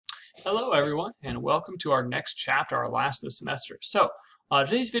Hello everyone, and welcome to our next chapter, our last of the semester.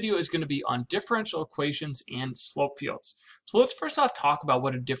 Today's video is going to be on differential equations and slope fields. So let's first off talk about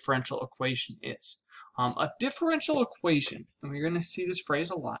what a differential equation is. A differential equation, and we're going to see this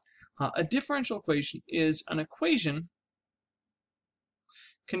phrase a lot, a differential equation is an equation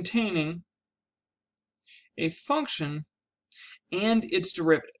containing a function and its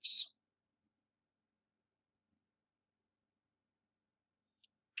derivatives.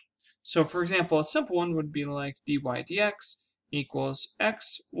 So for example, a simple one would be like dy dx equals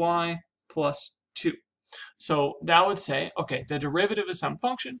xy plus 2. So that would say, okay, the derivative of some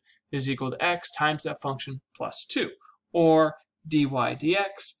function is equal to x times that function plus 2. Or dy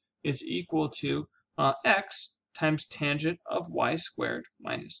dx is equal to x times tangent of y squared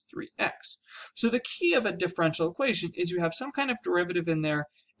minus 3x. So the key of a differential equation is you have some kind of derivative in there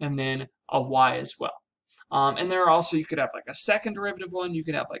and then a y as well. And there are also, you could have like a second derivative one. You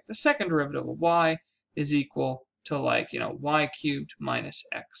could have like the second derivative of y is equal to like, y cubed minus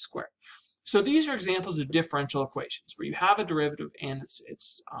x squared. So these are examples of differential equations where you have a derivative and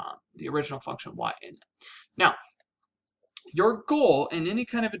it's the original function y in it. Now, your goal in any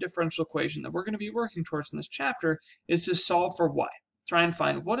kind of a differential equation that we're going to be working towards in this chapter is to solve for y. Try and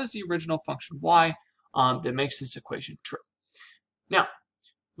find what is the original function y that makes this equation true. Now,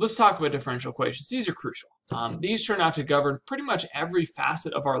 let's talk about differential equations. These are crucial. These turn out to govern pretty much every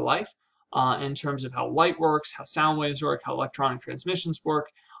facet of our life in terms of how light works, how sound waves work, how electronic transmissions work,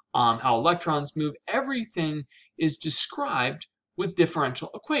 how electrons move. Everything is described with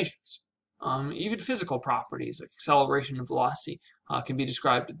differential equations. Even physical properties like acceleration and velocity can be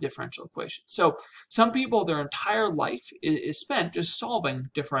described with differential equations. So some people, their entire life is spent just solving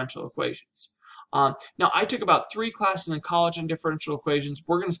differential equations. Now, I took about 3 classes in college on differential equations.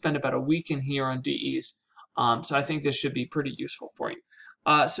 We're going to spend about a week in here on DEs. So I think this should be pretty useful for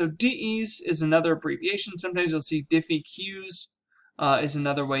you. So DEs is another abbreviation. Sometimes you'll see DiffEqs is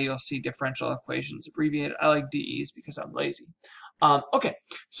another way you'll see differential equations abbreviated. I like DEs because I'm lazy. Okay,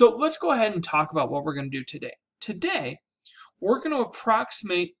 so let's go ahead and talk about what we're going to do today. Today, we're going to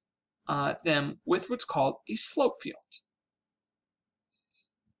approximate them with what's called a slope field.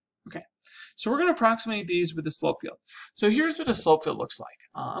 Okay, so we're going to approximate these with a slope field. So here's what a slope field looks like.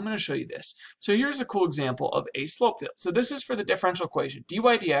 I'm going to show you this. So here's a cool example of a slope field. So this is for the differential equation. Dy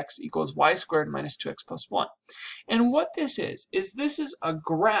dx equals y squared minus 2x plus 1. And what this is this is a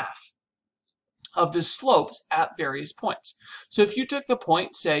graph of the slopes at various points. So if you took the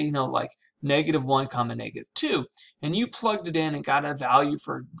point, say, like -1 comma -2, and you plugged it in and got a value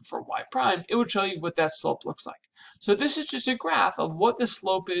for y prime, it would show you what that slope looks like. So this is just a graph of what the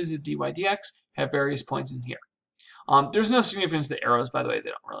slope is of dy dx at various points in here. There's no significance to the arrows, by the way. They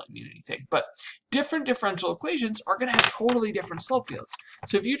don't really mean anything. But different differential equations are going to have totally different slope fields.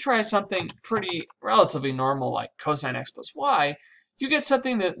 So if you try something pretty relatively normal like cosine x plus y, you get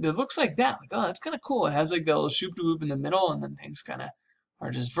something that looks like that. Like, oh, that's kind of cool. It has like the little shoop-de-whoop in the middle, and then things kind of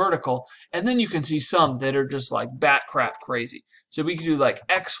are just vertical. And then you can see some that are just like bat crap crazy. So we could do like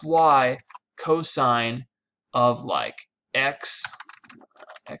xy cosine of like xy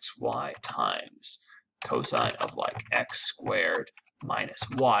times cosine of like x squared minus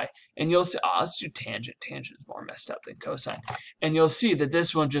y. And you'll see, let's do tangent. Tangent is more messed up than cosine. And you'll see that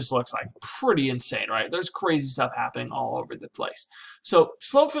this one just looks like pretty insane, right? There's crazy stuff happening all over the place. So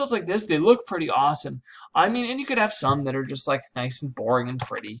slope fields like this, they look pretty awesome. I mean, and you could have some that are just like nice and boring and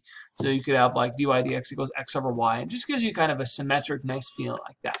pretty. So you could have like dy dx equals x over y, and just gives you kind of a symmetric, nice feeling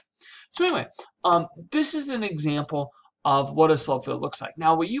like that. So anyway, this is an example of what a slope field looks like.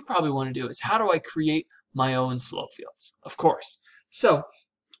 Now, what you probably want to do is, how do I create my own slope fields? Of course. So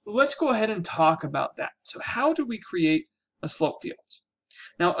let's go ahead and talk about that. So how do we create a slope field?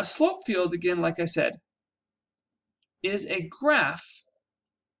 Now, a slope field, again, like I said, is a graph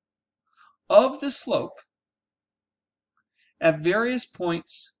of the slope at various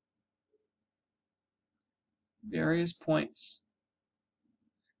points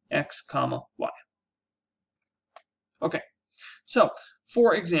x comma y. Okay, so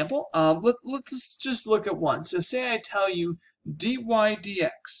for example, let's just look at one. So say I tell you dy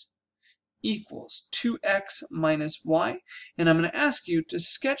dx equals 2x minus y, and I'm going to ask you to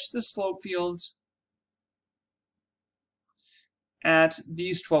sketch the slope field at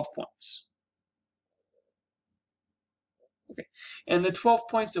these 12 points. Okay, and the 12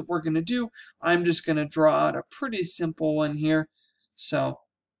 points that we're going to do, I'm just going to draw out a pretty simple one here. So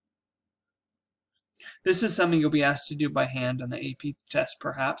this is something you'll be asked to do by hand on the AP test,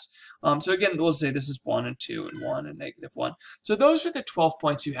 perhaps. So again, we'll say this is 1 and 2 and 1 and -1. So those are the 12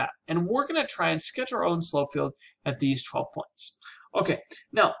 points you have. And we're going to try and sketch our own slope field at these 12 points. Okay,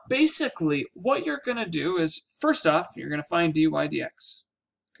 now basically what you're going to do is, first off, you're going to find dy dx.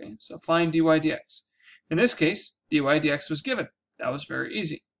 Okay, so find dy dx. In this case, dy dx was given. That was very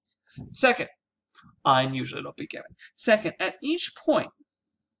easy. Second, and usually it'll be given. Second, at each point,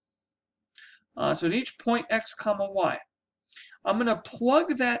 so at each point x comma y, I'm going to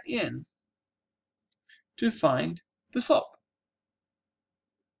plug that in to find the slope.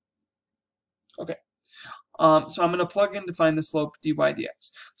 Okay. So I'm going to plug in to find the slope dy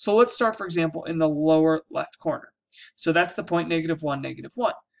dx. So let's start, for example, in the lower left corner. So that's the point -1,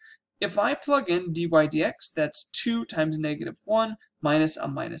 -1. If I plug in dy dx, that's 2 times -1 minus a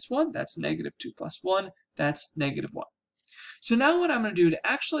 -1. That's -2 plus 1. That's -1. So now what I'm going to do to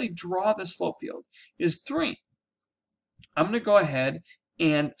actually draw the slope field is 3. I'm going to go ahead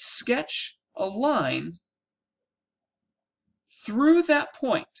and sketch a line through that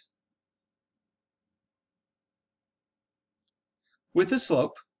point with the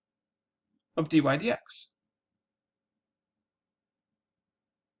slope of dy dx.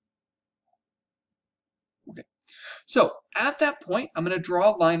 Okay. So at that point, I'm going to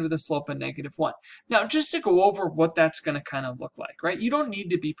draw a line with a slope of -1. Now, just to go over what that's going to kind of look like, right? You don't need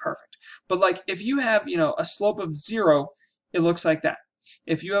to be perfect. But like if you have, a slope of 0, it looks like that.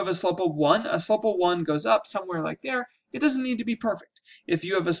 If you have a slope of 1, a slope of 1 goes up somewhere like there. It doesn't need to be perfect. If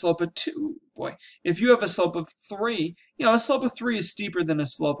you have a slope of 2, if you have a slope of 3, a slope of 3 is steeper than a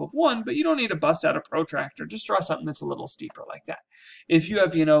slope of 1, but you don't need to bust out a protractor. Just draw something that's a little steeper like that. If you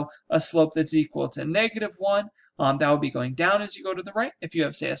have, a slope that's equal to -1, that would be going down as you go to the right. If you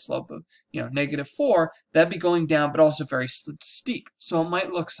have, say, a slope of, -4, that'd be going down, but also very steep. So it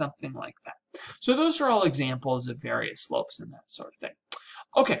might look something like that. So those are all examples of various slopes and that sort of thing.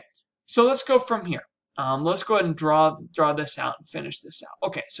 Okay, so let's go from here. Let's go ahead and draw this out and finish this out.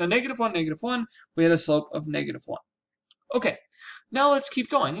 Okay, so -1, -1, we had a slope of -1. Okay, now let's keep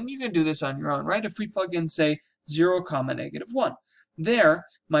going, and you can do this on your own, right? If we plug in, say, 0, -1, there,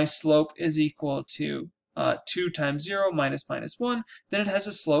 my slope is equal to 2 times 0 minus -1, then it has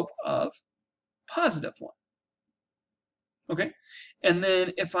a slope of +1. Okay, and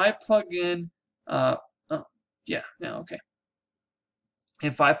then if I plug in, okay.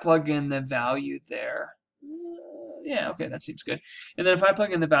 If I plug in the value there, okay, that seems good. And then if I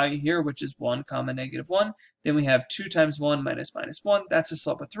plug in the value here, which is 1, -1, then we have 2 times 1 minus -1. That's a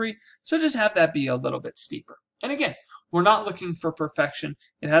slope of 3. So just have that be a little bit steeper. And again, we're not looking for perfection.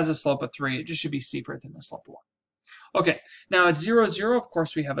 It has a slope of 3. It just should be steeper than the slope of 1. Okay, now at 0, 0, of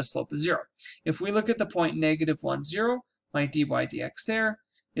course, we have a slope of 0. If we look at the point -1, 0, my dy dx there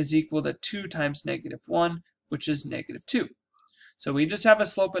is equal to 2 times -1, which is -2. So we just have a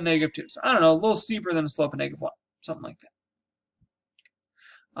slope of -2. So I don't know, a little steeper than a slope of -1, something like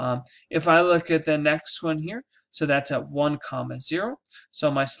that. If I look at the next one here, so that's at 1, 0.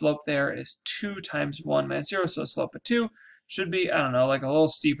 So my slope there is 2 times 1 minus 0, so a slope of 2 should be, I don't know, like a little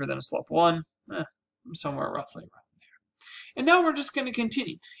steeper than a slope of 1, somewhere roughly around there. And now we're just going to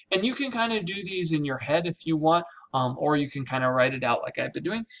continue. And you can kind of do these in your head if you want, or you can kind of write it out like I've been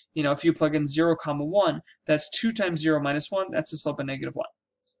doing. If you plug in 0, 1, that's 2 times 0 minus 1. That's a slope of -1.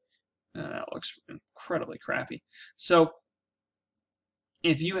 That looks incredibly crappy. So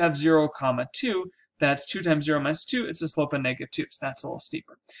if you have 0, 2, that's 2 times 0 minus 2. It's a slope of -2, so that's a little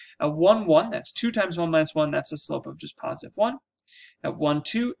steeper. At 1, 1, that's 2 times 1 minus 1. That's a slope of just +1. At 1,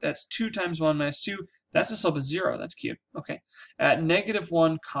 2, that's 2 times 1 minus 2. That's a slope of 0. That's cute. Okay. At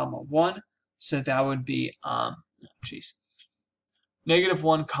 -1, 1, so that would be, -1,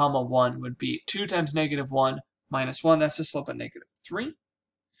 1 would be 2 times -1 minus 1. That's a slope of -3.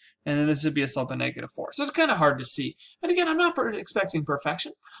 And then this would be a slope of -4. So it's kind of hard to see. And again, I'm not expecting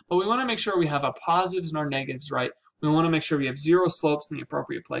perfection, but we want to make sure we have our positives and our negatives right. We want to make sure we have 0 slopes in the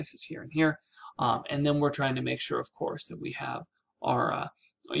appropriate places here and here. And then we're trying to make sure, of course, that we have our,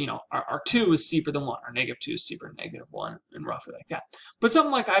 our 2 is steeper than 1. Our -2 is steeper than -1, and roughly like that. But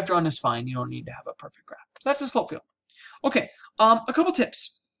something like I've drawn is fine. You don't need to have a perfect graph. So that's the slope field. Okay, a couple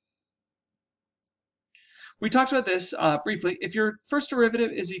tips. We talked about this briefly. If your first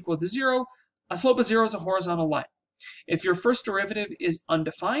derivative is equal to 0, a slope of 0 is a horizontal line. If your first derivative is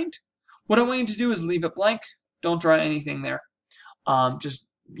undefined, what I want you to do is leave it blank. Don't draw anything there. Just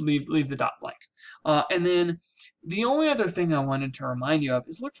leave the dot blank. And then the only other thing I wanted to remind you of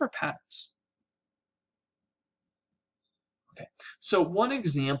is look for patterns. Okay, so one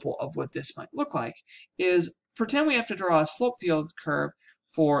example of what this might look like is pretend we have to draw a slope field curve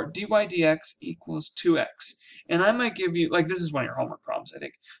for dy dx equals 2x. And I might give you, like this is one of your homework problems, I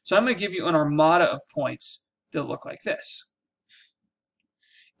think. So I might give you an armada of points that look like this.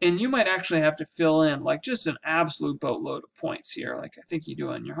 And you might actually have to fill in like just an absolute boatload of points here, like I think you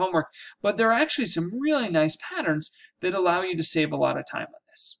do in your homework. But there are actually some really nice patterns that allow you to save a lot of time on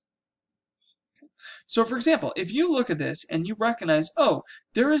this. So for example, if you look at this and you recognize, oh,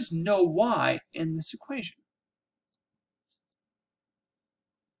 there is no y in this equation.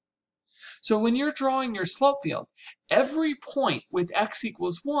 So when you're drawing your slope field, every point with x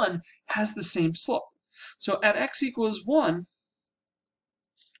equals 1 has the same slope. So at x equals 1,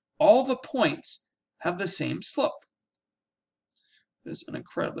 all the points have the same slope. There's an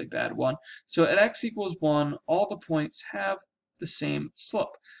incredibly bad one. So at x equals 1, all the points have the same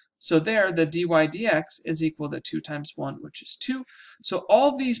slope. So there, the dy dx is equal to 2 times 1, which is 2. So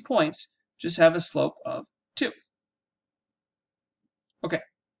all these points just have a slope of 2. Okay.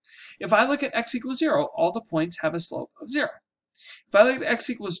 If I look at x equals 0, all the points have a slope of 0. If I look at x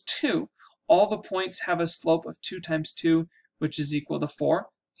equals 2, all the points have a slope of 2 times 2, which is equal to 4.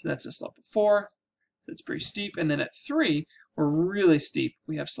 So that's a slope of 4. That's pretty steep. And then at 3, we're really steep.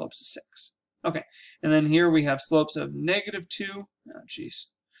 We have slopes of 6. Okay. And then here we have slopes of negative 2. Oh,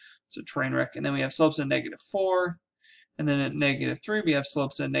 geez. It's a train wreck. And then we have slopes of negative 4. And then at negative 3, we have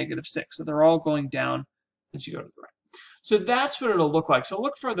slopes of negative 6. So they're all going down as you go to the right. So that's what it'll look like. So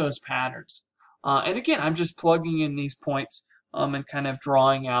look for those patterns. And again, I'm just plugging in these points and kind of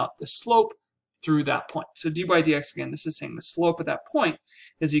drawing out the slope through that point. So dy dx, again, this is saying the slope of that point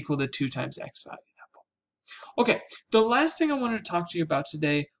is equal to 2 times x value of that point. Okay, the last thing I wanted to talk to you about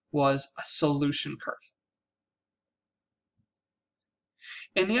today was a solution curve.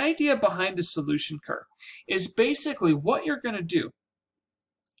 And the idea behind a solution curve is basically what you're going to do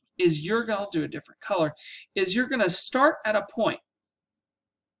is I'll do a different color, is you're going to start at a point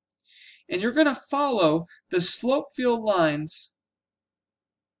and you're going to follow the slope field lines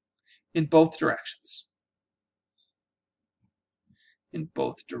in both directions. In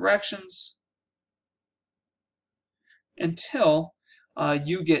both directions until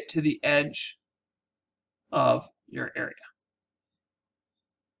you get to the edge of your area.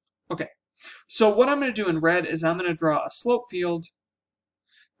 Okay, so what I'm going to do in red is I'm going to draw a slope field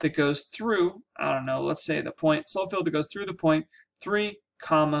that goes through, I don't know, let's say the point, slope field that goes through the point 3,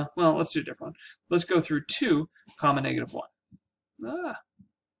 comma, well, let's do a different one. Let's go through 2, comma, negative 1.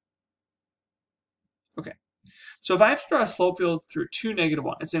 Okay. So if I have to draw a slope field through 2, negative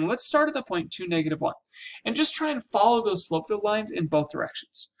 1, it's saying let's start at the point 2, negative 1, and just try and follow those slope field lines in both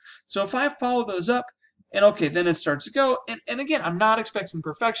directions. So if I follow those up, and okay, then it starts to go, and again, I'm not expecting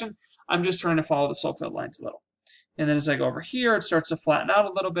perfection, I'm just trying to follow the slope field lines a little. And then as I go over here, it starts to flatten out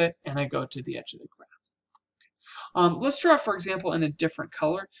a little bit, and I go to the edge of the graph. Let's draw, for example, in a different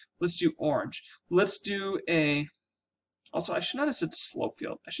color. Let's do orange. Let's do a, also, I should not have said slope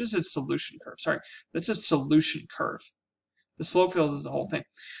field. I should have said solution curve. Sorry, that's a solution curve. The slope field is the whole thing.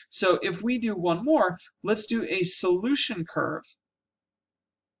 So if we do one more, let's do a solution curve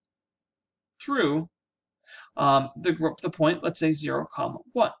through the point, let's say 0,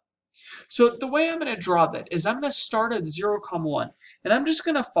 1. So the way I'm going to draw that is I'm going to start at 0, 1, and I'm just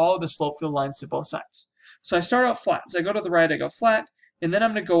going to follow the slope field lines to both sides. So I start out flat. As I go to the right, I go flat, and then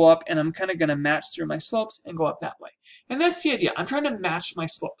I'm going to go up, and I'm kind of going to match through my slopes and go up that way. And that's the idea. I'm trying to match my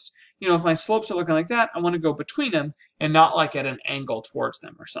slopes. You know, if my slopes are looking like that, I want to go between them and not like at an angle towards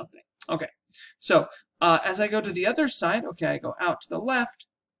them or something. Okay, so as I go to the other side, okay, I go out to the left.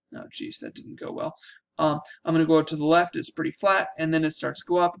 Oh, geez, that didn't go well. I'm going to go to the left, it's pretty flat, and then it starts to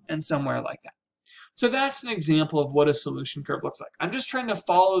go up and somewhere like that. So that's an example of what a solution curve looks like. I'm just trying to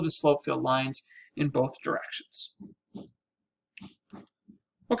follow the slope field lines in both directions.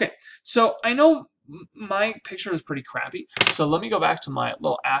 Okay, so I know my picture is pretty crappy, so let me go back to my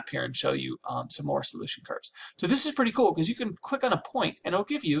little app here and show you some more solution curves. So this is pretty cool because you can click on a point and it'll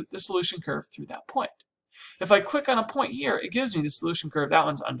give you the solution curve through that point. If I click on a point here, it gives me the solution curve. That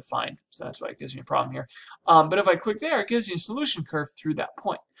one's undefined, so that's why it gives me a problem here. But if I click there, it gives me a solution curve through that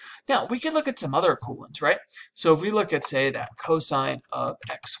point. Now, we could look at some other cool ones, right? So if we look at, say, that cosine of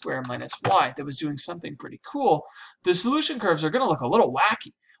x squared minus y that was doing something pretty cool, the solution curves are going to look a little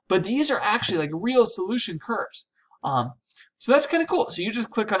wacky. But these are actually like real solution curves. So that's kind of cool. So you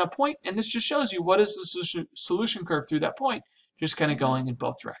just click on a point, and this just shows you what is the solution curve through that point, just kind of going in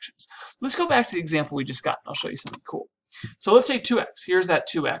both directions. Let's go back to the example we just got, and I'll show you something cool. So let's say 2x. Here's that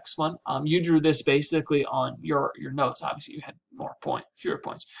 2x one. You drew this basically on your notes. Obviously, you had fewer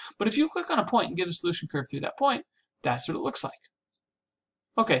points. But if you click on a point and give a solution curve through that point, that's what it looks like.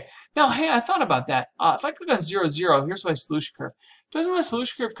 Okay, now, hey, I thought about that. If I click on 0, 0, here's my solution curve. Doesn't the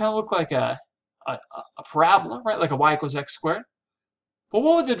solution curve kind of look like a parabola, right? Like a y equals x squared? But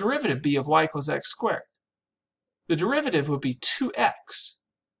what would the derivative be of y equals x squared? The derivative would be 2x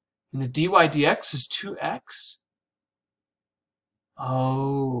And the dy dx is 2x?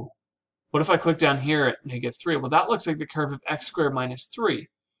 Oh. What if I click down here at -3? Well, that looks like the curve of x squared minus 3.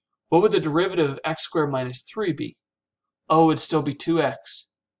 What would the derivative of x squared minus 3 be? Oh, it'd still be 2x.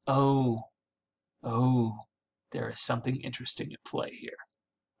 Oh. Oh. There is something interesting at play here.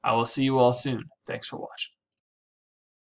 I will see you all soon. Thanks for watching.